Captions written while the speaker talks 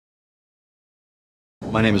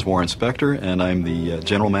My name is Warren Spector, and I'm the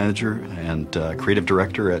General Manager and Creative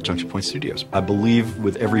Director at Junction Point Studios. I believe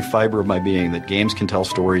with every fiber of my being that games can tell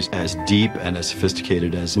stories as deep and as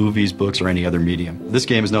sophisticated as movies, books, or any other medium. This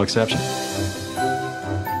game is no exception.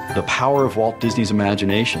 The power of Walt Disney's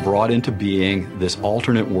imagination brought into being this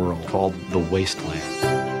alternate world called the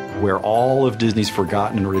Wasteland, where all of Disney's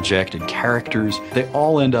forgotten and rejected characters, they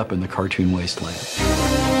all end up in the cartoon wasteland.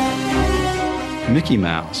 Mickey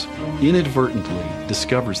Mouse inadvertently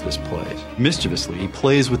discovers this place. Mischievously, he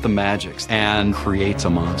plays with the magics and creates a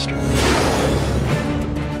monster.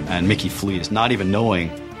 And Mickey flees, not even knowing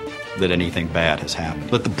that anything bad has happened.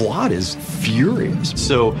 But the Blot is furious,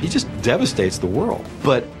 so he just devastates the world.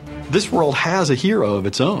 But this world has a hero of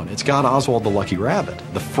its own. It's got Oswald the Lucky Rabbit,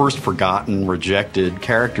 the first forgotten, rejected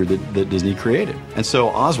character that Disney created. And so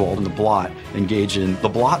Oswald and the Blot engage in the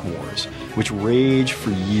Blot Wars, which rage for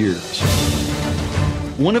years.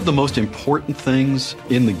 One of the most important things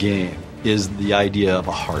in the game is the idea of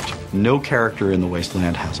a heart. No character in the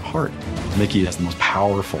Wasteland has a heart. Mickey has the most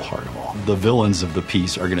powerful heart of all. The villains of the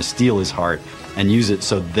piece are going to steal his heart and use it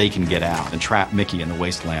so they can get out and trap Mickey in the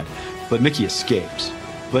Wasteland. But Mickey escapes.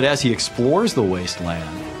 But as he explores the Wasteland,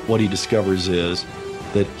 what he discovers is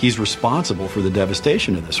that he's responsible for the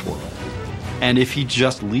devastation of this world. And if he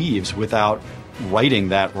just leaves without righting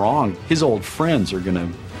that wrong, his old friends are going to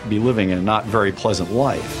be living a not very pleasant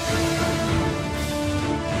life.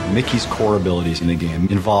 Mickey's core abilities in the game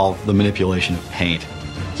involve the manipulation of paint.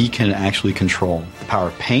 He can actually control the power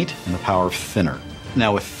of paint and the power of thinner.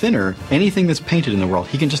 Now with thinner, anything that's painted in the world,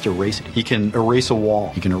 he can just erase it. He can erase a wall,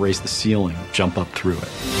 he can erase the ceiling, jump up through it.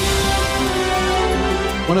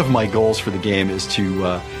 One of my goals for the game is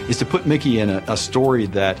to put Mickey in a story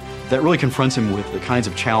that really confronts him with the kinds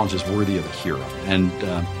of challenges worthy of a hero. And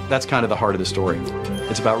that's kind of the heart of the story.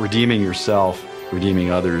 It's about redeeming yourself,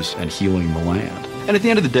 redeeming others, and healing the land. And at the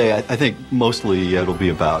end of the day, I think mostly it'll be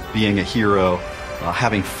about being a hero,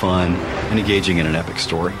 having fun, and engaging in an epic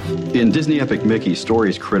story. In Disney Epic Mickey, story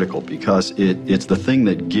is critical because it's the thing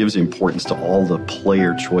that gives importance to all the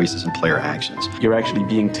player choices and player actions. You're actually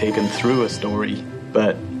being taken through a story,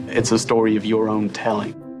 but it's a story of your own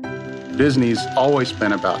telling. Disney's always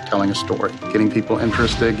been about telling a story, getting people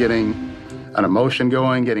interested, getting an emotion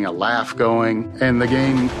going, getting a laugh going, and the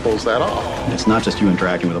game pulls that off. It's not just you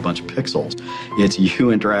interacting with a bunch of pixels. It's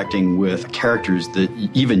you interacting with characters that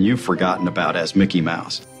even you've forgotten about as Mickey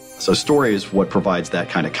Mouse. So story is what provides that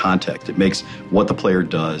kind of context. It makes what the player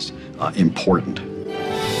does important.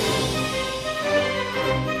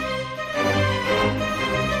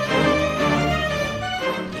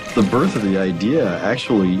 The birth of the idea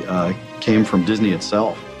actually came from Disney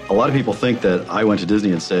itself. A lot of people think that I went to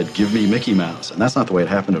Disney and said, give me Mickey Mouse, and that's not the way it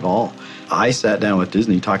happened at all. I sat down with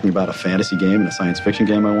Disney talking about a fantasy game and a science fiction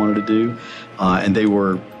game I wanted to do, and they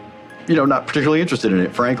were, not particularly interested in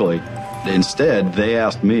it, frankly. Instead, they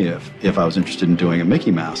asked me if I was interested in doing a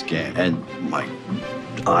Mickey Mouse game, and my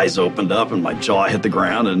eyes opened up and my jaw hit the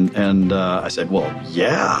ground, and I said, well,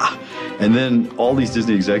 yeah. And then all these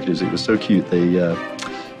Disney executives, it was so cute,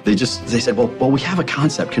 they said, well, we have a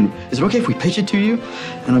concept. Is it okay if we pitch it to you?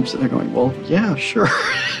 And I'm sitting there going, well, yeah, sure.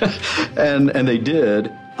 and they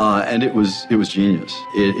did, and it was genius.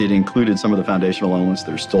 It included some of the foundational elements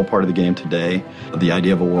that are still part of the game today. The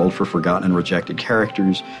idea of a world for forgotten and rejected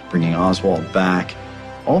characters, bringing Oswald back.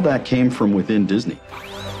 All that came from within Disney.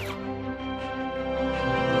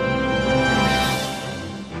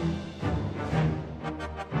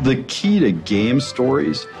 The key to game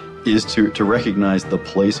stories is to recognize the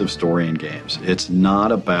place of story in games. It's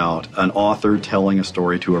not about an author telling a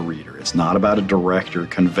story to a reader. It's not about a director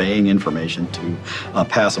conveying information to a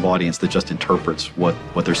passive audience that just interprets what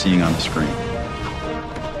they're seeing on the screen.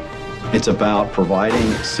 It's about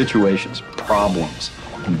providing situations, problems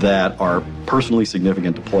that are personally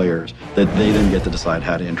significant to players that they then get to decide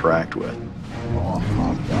how to interact with.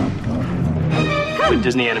 With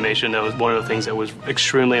Disney animation, that was one of the things that was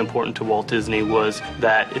extremely important to Walt Disney, was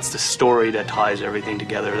that it's the story that ties everything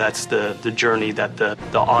together. That's the journey that the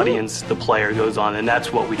audience, the player goes on, and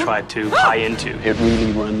that's what we tried to tie into. It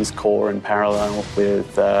really runs core and parallel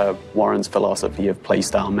with Warren's philosophy of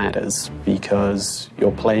playstyle matters, because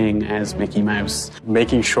you're playing as Mickey Mouse.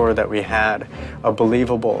 Making sure that we had a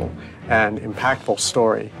believable and impactful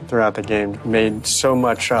story throughout the game made so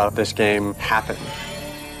much of this game happen.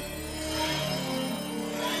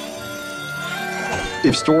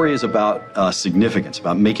 If story is about significance,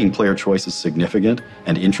 about making player choices significant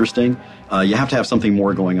and interesting, you have to have something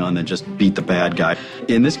more going on than just beat the bad guy.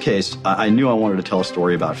 In this case, I knew I wanted to tell a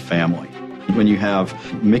story about family. When you have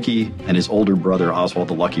Mickey and his older brother, Oswald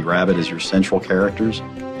the Lucky Rabbit, as your central characters,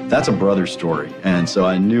 That's a brother story, and so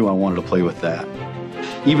I knew I wanted to play with that.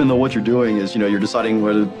 Even though what you're doing is, you're deciding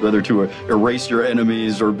whether to erase your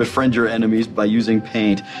enemies or befriend your enemies by using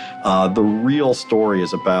paint, the real story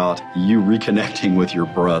is about you reconnecting with your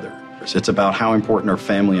brother. It's about how important are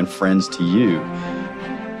family and friends to you.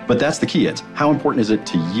 But that's the key. It's how important is it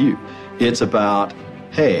to you? It's about,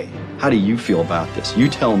 hey, how do you feel about this? You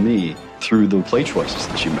tell me through the play choices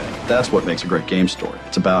that you make. That's what makes a great game story.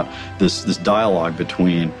 It's about this dialogue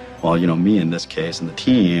between, well, me in this case and the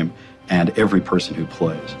team and every person who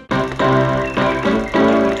plays.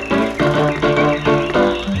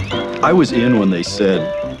 I was in when they said,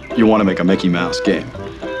 you want to make a Mickey Mouse game.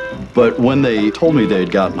 But when they told me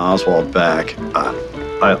they'd gotten Oswald back,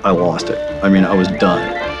 I lost it. I mean, I was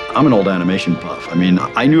done. I'm an old animation buff. I mean,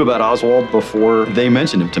 I knew about Oswald before they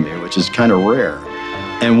mentioned him to me, which is kind of rare.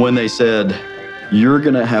 And when they said, you're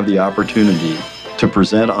going to have the opportunity to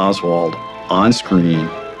present Oswald on screen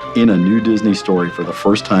in a new Disney story for the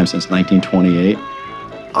first time since 1928,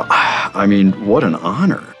 I mean, what an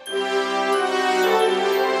honor.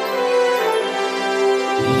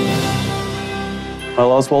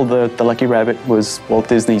 Well, Oswald the Lucky Rabbit was Walt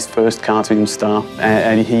Disney's first cartoon star,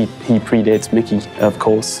 and he predates Mickey, of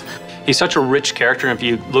course. He's such a rich character, and if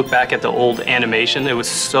you look back at the old animation, it was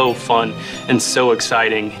so fun and so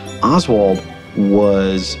exciting. Oswald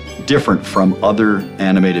was different from other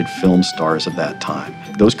animated film stars of that time.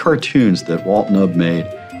 Those cartoons that Walt and Ub made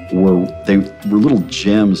were little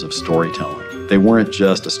gems of storytelling. They weren't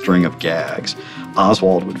just a string of gags.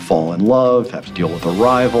 Oswald would fall in love, have to deal with a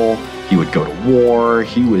rival. He would go to war.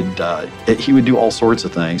 He would do all sorts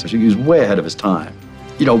of things. He was way ahead of his time.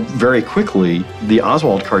 Very quickly, the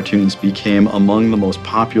Oswald cartoons became among the most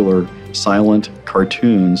popular silent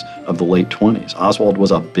cartoons of the late 20s. Oswald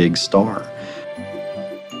was a big star.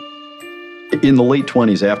 In the late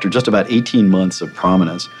 20s, after just about 18 months of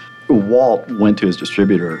prominence, Walt went to his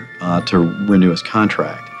distributor to renew his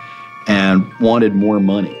contract and wanted more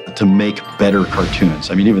money to make better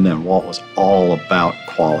cartoons. I mean, even then, Walt was all about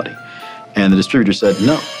quality. And the distributor said,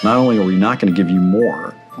 no, not only are we not going to give you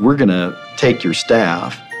more, we're going to take your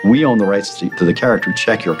staff, we own the rights to the character,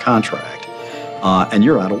 check your contract, and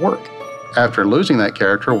you're out of work. After losing that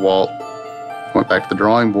character, Walt went back to the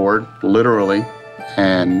drawing board, literally,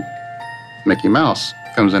 and Mickey Mouse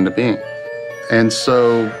comes into being. And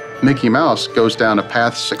so Mickey Mouse goes down a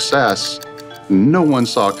path of success no one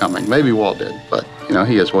saw coming. Maybe Walt did, but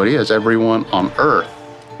he is what he is. Everyone on Earth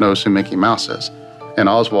knows who Mickey Mouse is. And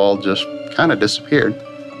Oswald just kind of disappeared.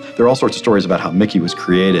 There are all sorts of stories about how Mickey was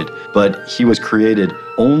created, but he was created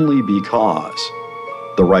only because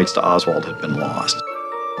the rights to Oswald had been lost.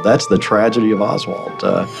 That's the tragedy of Oswald.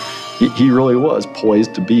 He really was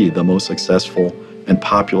poised to be the most successful and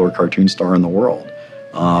popular cartoon star in the world.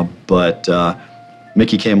 But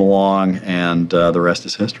Mickey came along, and the rest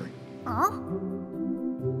is history.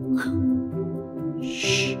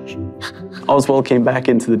 Oswald came back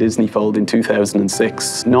into the Disney fold in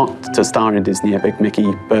 2006, not to star in Disney Epic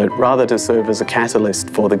Mickey, but rather to serve as a catalyst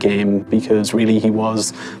for the game, because really he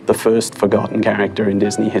was the first forgotten character in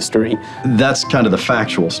Disney history. That's kind of the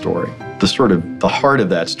factual story. The heart of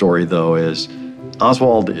that story, though, is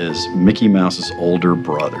Oswald is Mickey Mouse's older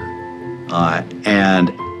brother. And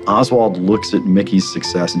Oswald looks at Mickey's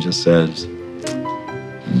success and just says,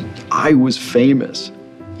 I was famous.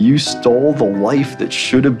 You stole the life that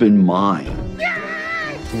should have been mine.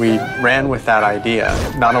 We ran with that idea,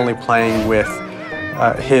 not only playing with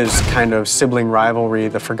his kind of sibling rivalry,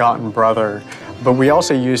 the forgotten brother, but we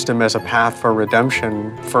also used him as a path for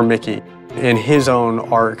redemption for Mickey in his own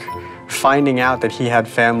arc, finding out that he had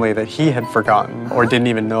family that he had forgotten or didn't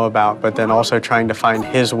even know about, but then also trying to find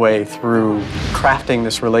his way through crafting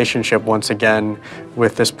this relationship once again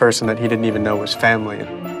with this person that he didn't even know was family.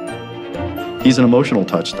 He's an emotional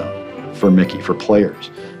touchstone for Mickey, for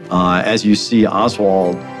players. As you see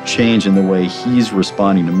Oswald change in the way he's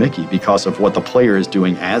responding to Mickey because of what the player is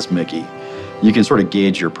doing as Mickey, you can sort of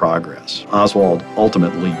gauge your progress. Oswald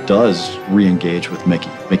ultimately does re-engage with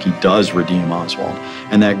Mickey. Mickey does redeem Oswald.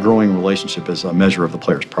 And that growing relationship is a measure of the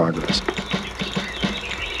player's progress.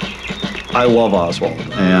 I love Oswald,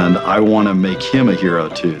 and I want to make him a hero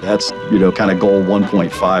too. That's, kind of goal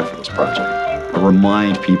 1.5 for this project. I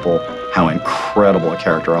remind people how incredible a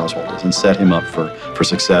character Oswald is and set him up for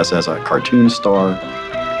success as a cartoon star,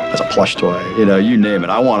 as a plush toy, you name it.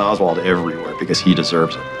 I want Oswald everywhere because he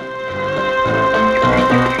deserves it.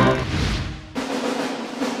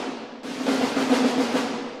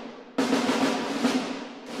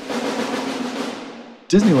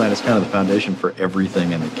 Disneyland is kind of the foundation for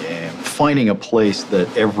everything in the game. finding a place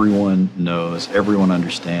that everyone knows, everyone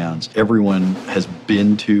understands, everyone has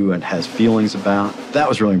been to and has feelings about. That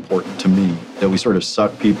was really important to me, that we sort of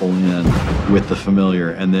suck people in with the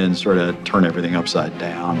familiar and then sort of turn everything upside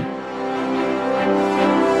down.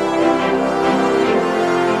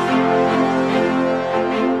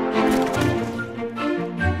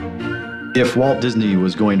 If Walt Disney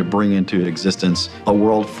was going to bring into existence a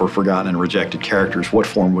world for forgotten and rejected characters, what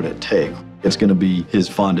form would it take? It's going to be his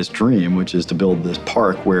fondest dream, which is to build this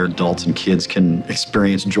park where adults and kids can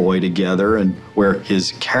experience joy together and where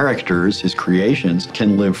his characters, his creations,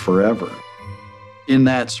 can live forever. In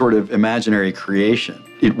that sort of imaginary creation,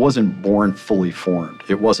 it wasn't born fully formed.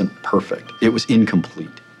 It wasn't perfect. It was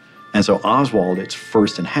incomplete. And so Oswald, its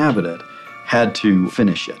first inhabitant, had to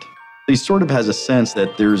finish it. He sort of has a sense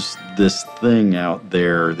that there's this thing out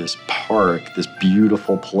there, this park, this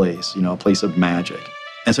beautiful place, a place of magic.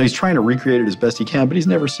 And so he's trying to recreate it as best he can, but he's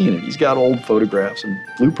never seen it. He's got old photographs and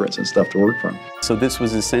blueprints and stuff to work from. So this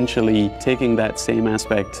was essentially taking that same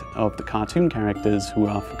aspect of the cartoon characters who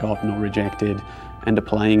are forgotten or rejected and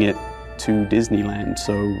applying it to Disneyland.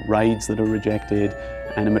 So rides that are rejected,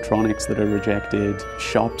 animatronics that are rejected,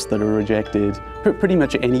 shops that are rejected, pretty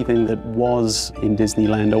much anything that was in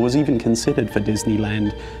Disneyland or was even considered for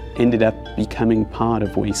Disneyland ended up becoming part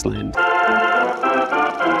of Wasteland.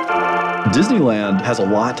 Disneyland has a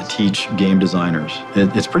lot to teach game designers.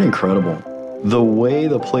 It's pretty incredible. The way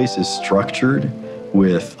the place is structured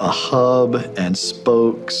with a hub and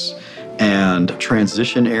spokes and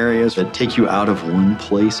transition areas that take you out of one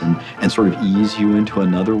place and sort of ease you into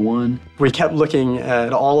another one. We kept looking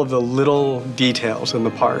at all of the little details in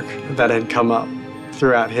the park that had come up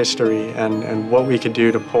throughout history and what we could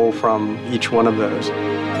do to pull from each one of those.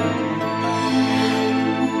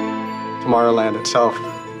 Tomorrowland itself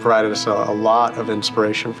provided us a lot of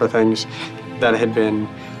inspiration for things that had been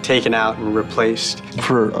taken out and replaced.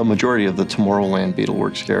 For a majority of the Tomorrowland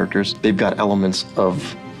Beetleworks characters, they've got elements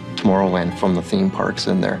of Tomorrowland from the theme parks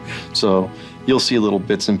in there. So you'll see little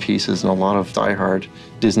bits and pieces, and a lot of diehard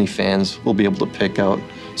Disney fans will be able to pick out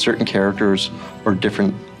certain characters or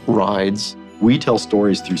different rides. We tell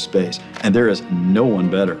stories through space, and there is no one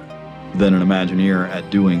better than an Imagineer at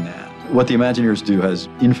doing that. What the Imagineers do has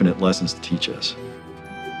infinite lessons to teach us.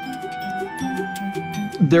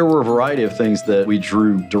 There were a variety of things that we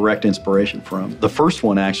drew direct inspiration from. The first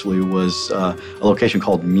one actually was a location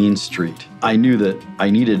called Mean Street. I knew that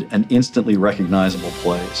I needed an instantly recognizable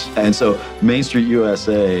place. And so Main Street,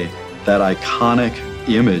 USA, that iconic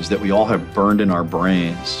image that we all have burned in our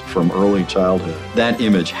brains from early childhood, that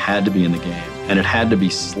image had to be in the game, and it had to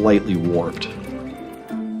be slightly warped.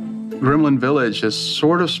 Gremlin Village is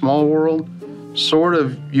sort of Small World, sort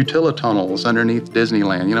of utilitunnels underneath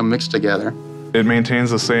Disneyland, mixed together. It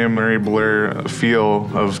maintains the same Mary Blair feel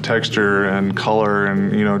of texture and color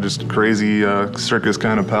and, just crazy circus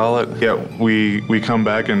kind of palette. Yet we come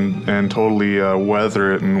back and totally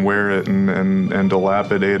weather it and wear it and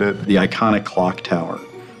dilapidate it. The iconic clock tower.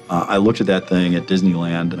 I looked at that thing at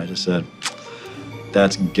Disneyland and I just said,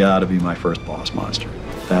 that's got to be my first boss monster.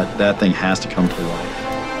 That thing has to come to life.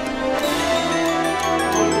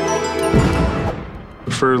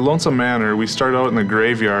 For Lonesome Manor, we start out in the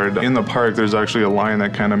graveyard. In the park, there's actually a line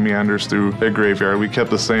that kind of meanders through the graveyard. We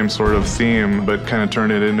kept the same sort of theme, but kind of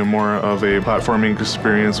turned it into more of a platforming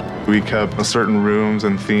experience. We kept certain rooms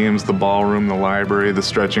and themes, the ballroom, the library, the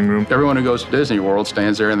stretching room. Everyone who goes to Disney World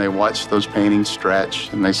stands there and they watch those paintings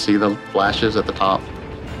stretch and they see the flashes at the top.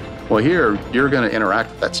 Well, here, you're going to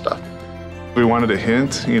interact with that stuff. We wanted to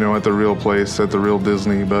hint, at the real place, at the real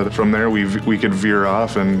Disney, but from there we could veer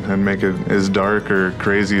off and make it as dark or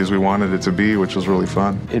crazy as we wanted it to be, which was really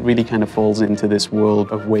fun. It really kind of falls into this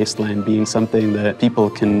world of Wasteland being something that people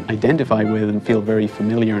can identify with and feel very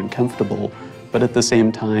familiar and comfortable, but at the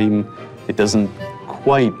same time, it doesn't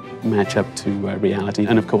quite match up to reality,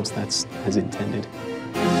 and of course that's as intended.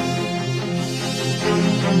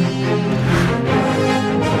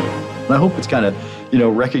 I hope it's kind of,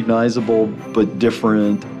 recognizable but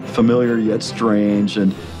different, familiar yet strange,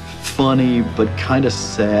 and funny but kind of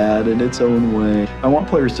sad in its own way. I want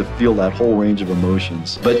players to feel that whole range of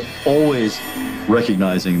emotions, but always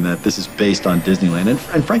recognizing that this is based on Disneyland.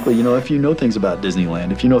 And frankly, if you know things about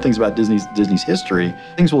Disneyland, if you know things about Disney's history,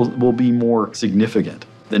 things will be more significant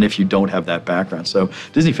than if you don't have that background. So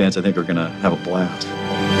Disney fans, I think, are going to have a blast.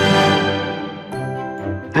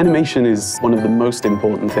 Animation is one of the most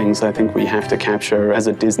important things I think we have to capture as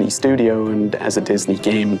a Disney studio and as a Disney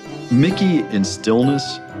game. Mickey in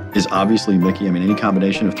stillness is obviously Mickey. Any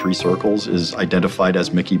combination of 3 circles is identified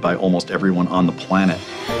as Mickey by almost everyone on the planet.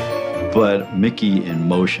 But Mickey in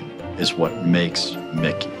motion is what makes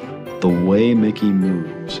Mickey. the way Mickey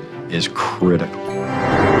moves is critical.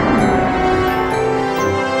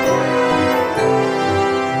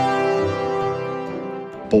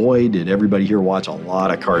 Boy, did everybody here watch a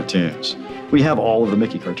lot of cartoons. We have all of the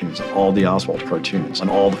Mickey cartoons, all the Oswald cartoons, and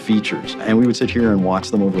all the features. And we would sit here and watch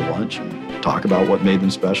them over lunch and talk about what made them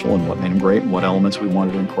special and what made them great and what elements we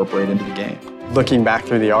wanted to incorporate into the game. Looking back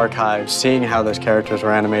through the archives, seeing how those characters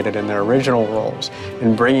were animated in their original roles,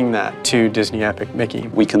 and bringing that to Disney Epic Mickey.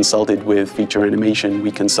 We consulted with feature animation,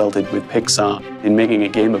 we consulted with Pixar. In making a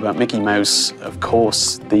game about Mickey Mouse, of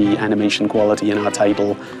course, the animation quality in our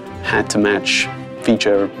title had to match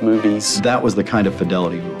feature movies. That was the kind of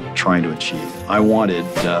fidelity we were trying to achieve. I wanted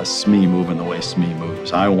Smee moving the way Smee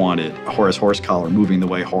moves. I wanted Horace Horsecollar moving the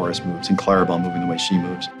way Horace moves and Clarabelle moving the way she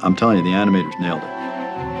moves. I'm telling you, the animators nailed it.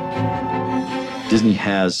 Disney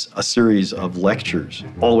has a series of lectures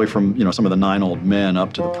all the way from, some of the 9 old men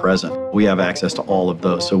up to the present. We have access to all of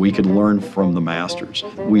those, so we could learn from the masters.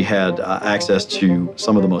 We had access to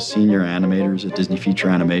some of the most senior animators at Disney Feature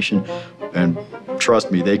Animation, and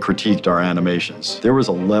trust me, they critiqued our animations. There was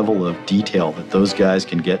a level of detail that those guys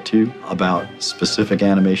can get to about specific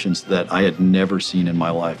animations that I had never seen in my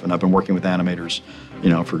life, and I've been working with animators,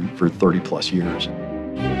 for 30 plus years.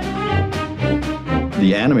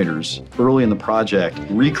 The animators, early in the project,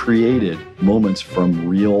 recreated moments from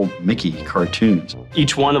real Mickey cartoons.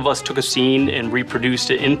 Each one of us took a scene and reproduced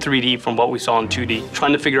it in 3D from what we saw in 2D,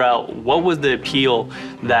 trying to figure out what was the appeal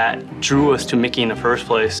that drew us to Mickey in the first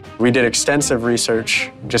place. We did extensive research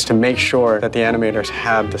just to make sure that the animators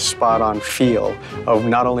had the spot-on feel of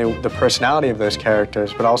not only the personality of those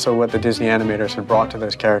characters, but also what the Disney animators had brought to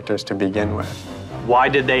those characters to begin with. Why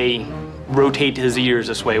did they rotate his ears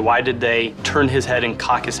this way? Why did they turn his head and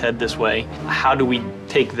cock his head this way? How do we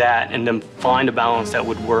take that and then find a balance that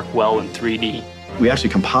would work well in 3D? We actually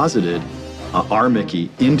composited our Mickey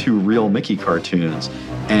into real Mickey cartoons,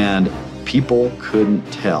 and people couldn't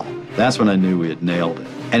tell. That's when I knew we had nailed it.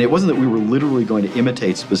 And it wasn't that we were literally going to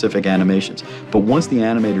imitate specific animations, but once the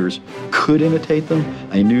animators could imitate them,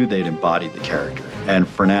 I knew they'd embodied the character. And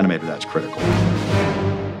for an animator, that's critical.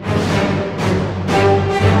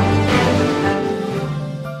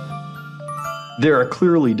 There are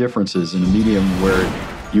clearly differences in a medium where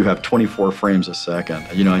you have 24 frames a second,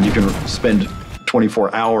 and you can spend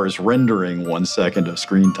 24 hours rendering 1 second of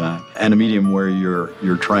screen time, and a medium where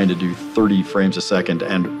you're trying to do 30 frames a second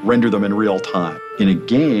and render them in real time. In a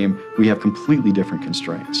game, we have completely different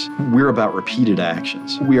constraints. We're about repeated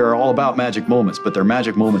actions. We are all about magic moments, but they're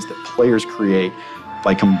magic moments that players create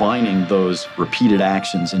by combining those repeated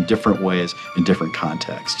actions in different ways in different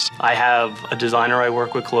contexts. I have a designer I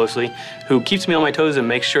work with closely who keeps me on my toes and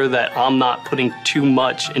makes sure that I'm not putting too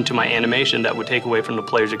much into my animation that would take away from the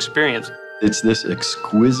player's experience. It's this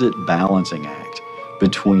exquisite balancing act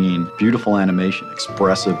between beautiful animation,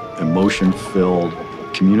 expressive, emotion-filled,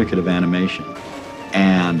 communicative animation,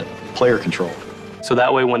 and player control. So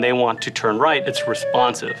that way when they want to turn right, it's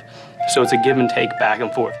responsive. So it's a give and take back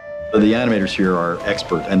and forth. The animators here are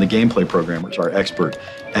expert, and the gameplay programmers are expert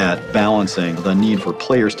at balancing the need for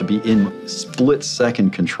players to be in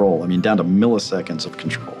split-second control, down to milliseconds of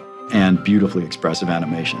control, and beautifully expressive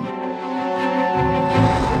animation.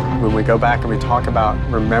 When we go back and we talk about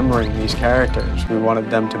remembering these characters, we wanted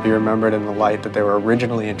them to be remembered in the light that they were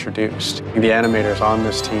originally introduced. The animators on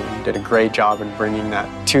this team did a great job in bringing that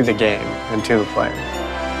to the game and to the player.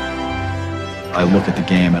 I look at the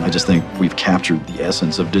game and I just think we've captured the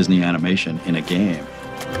essence of Disney animation in a game.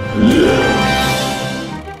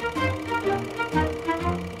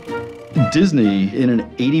 Disney, in an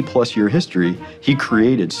 80-plus year history, he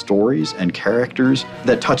created stories and characters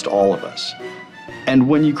that touched all of us. And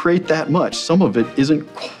when you create that much, some of it isn't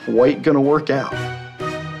quite going to work out.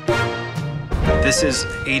 This is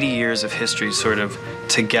 80 years of history sort of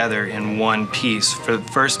together in one piece for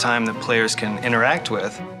the first time that players can interact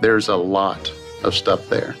with. There's a lot of stuff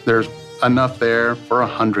there. There's enough there for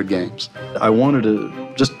 100 games. I wanted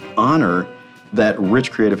to just honor that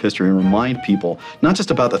rich creative history and remind people not just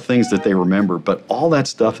about the things that they remember, but all that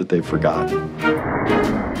stuff that they've forgotten.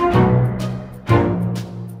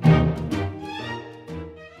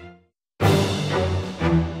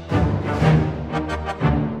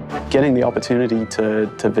 Getting the opportunity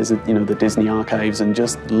to visit, the Disney archives and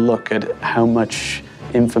just look at how much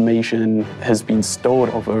information has been stored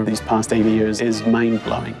over these past 80 years is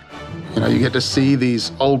mind-blowing. You get to see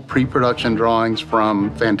these old pre-production drawings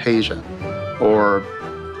from Fantasia, or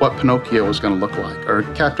what Pinocchio was going to look like, or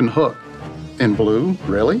Captain Hook in blue,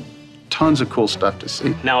 really? Tons of cool stuff to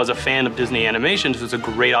see. Now, as a fan of Disney animations, it was a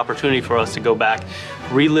great opportunity for us to go back,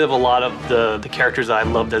 relive a lot of the characters I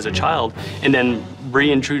loved as a child, and then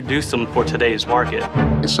reintroduce them for today's market.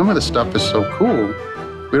 Some of the stuff is so cool,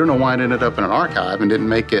 we don't know why it ended up in an archive and didn't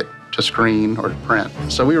make it to screen or to print.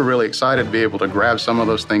 So we were really excited to be able to grab some of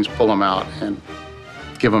those things, pull them out, and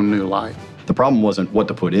give them new life. The problem wasn't what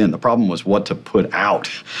to put in, the problem was what to put out,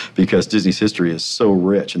 because Disney's history is so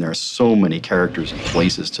rich and there are so many characters and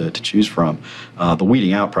places to choose from. The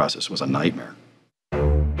weeding out process was a nightmare.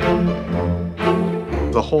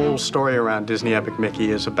 The whole story around Disney Epic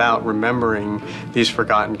Mickey is about remembering these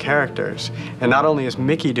forgotten characters. And not only is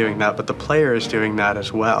Mickey doing that, but the player is doing that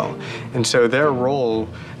as well. And so their role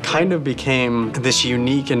kind of became this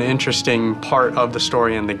unique and interesting part of the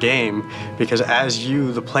story in the game, because as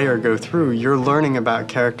you, the player, go through, you're learning about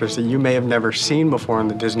characters that you may have never seen before in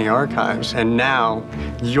the Disney archives. And now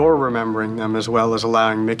you're remembering them as well as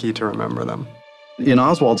allowing Mickey to remember them. In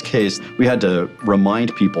Oswald's case, we had to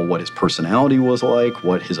remind people what his personality was like,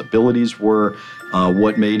 what his abilities were,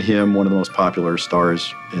 what made him one of the most popular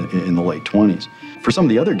stars in the late 20s. For some of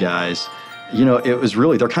the other guys, you know, it was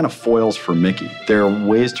really, they're kind of foils for Mickey. They're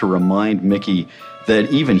ways to remind Mickey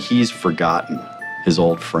that even he's forgotten his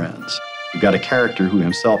old friends. We've got a character who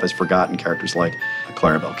himself has forgotten characters like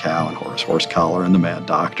Clarabelle Cow and Horace Horsecollar and the Mad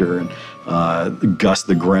Doctor and Gus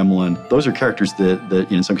the Gremlin. Those are characters that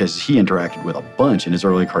in some cases he interacted with a bunch in his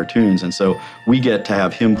early cartoons, and so we get to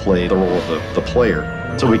have him play the role of the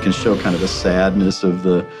player, so we can show kind of the sadness of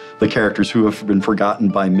the characters who have been forgotten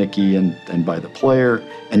by Mickey and by the player,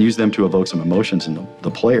 and use them to evoke some emotions in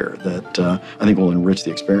the player that I think will enrich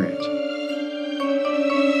the experience.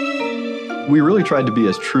 We really tried to be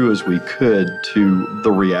as true as we could to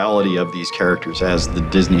the reality of these characters as the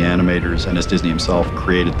Disney animators and as Disney himself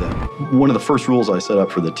created them. One of the first rules I set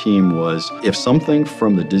up for the team was, if something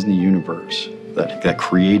from the Disney universe, that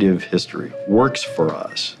creative history, works for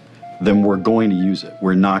us, then we're going to use it.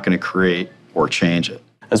 We're not going to create or change it.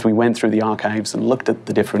 As we went through the archives and looked at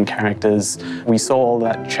the different characters, we saw all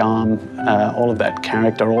that charm, all of that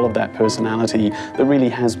character, all of that personality that really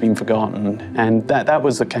has been forgotten. And that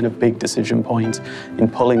was a kind of big decision point in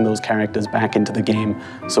pulling those characters back into the game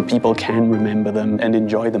so people can remember them and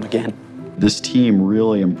enjoy them again. This team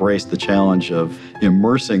really embraced the challenge of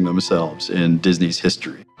immersing themselves in Disney's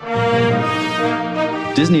history.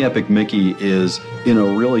 Disney Epic Mickey is, in a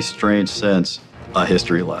really strange sense, a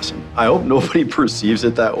history lesson. I hope nobody perceives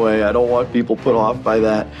it that way. I don't want people put off by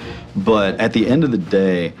that. But at the end of the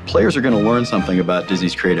day, players are going to learn something about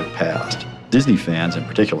Disney's creative past. Disney fans in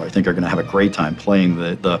particular, I think, are going to have a great time playing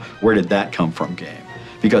the Where Did That Come From game,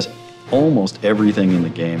 because almost everything in the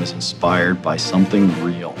game is inspired by something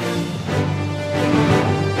real.